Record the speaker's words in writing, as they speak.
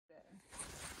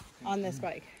on this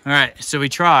bike. All right, so we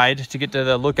tried to get to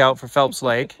the lookout for Phelps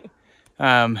Lake.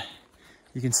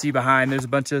 You can see behind there's a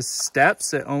bunch of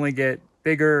steps that only get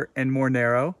bigger and more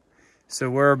narrow. So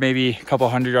we're maybe a couple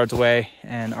 100 yards away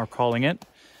and are calling it.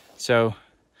 So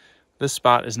this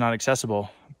spot is not accessible.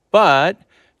 But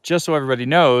just so everybody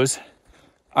knows,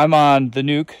 I'm on the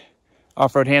Nuke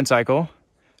off-road hand cycle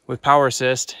with power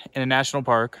assist in a national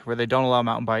park where they don't allow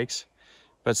mountain bikes.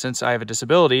 But since I have a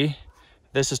disability,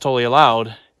 this is totally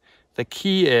allowed. The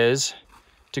key is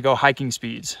to go hiking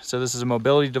speeds. So this is a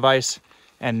mobility device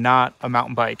and not a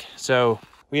mountain bike. So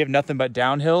we have nothing but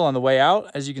downhill on the way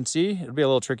out. As you can see, it'll be a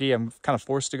little tricky. I'm kind of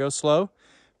forced to go slow,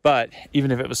 but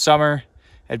even if it was summer,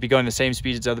 I'd be going the same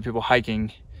speed as other people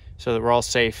hiking so that we're all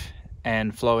safe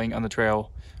and flowing on the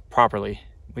trail properly.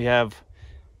 We have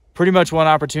pretty much one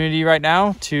opportunity right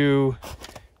now to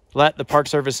let the Park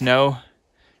Service know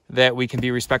that we can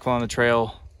be respectful on the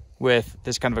trail with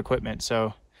this kind of equipment.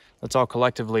 So let's all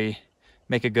collectively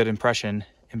make a good impression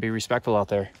and be respectful out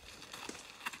there.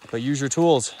 But use your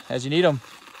tools as you need them.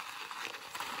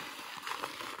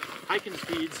 Hiking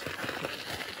speeds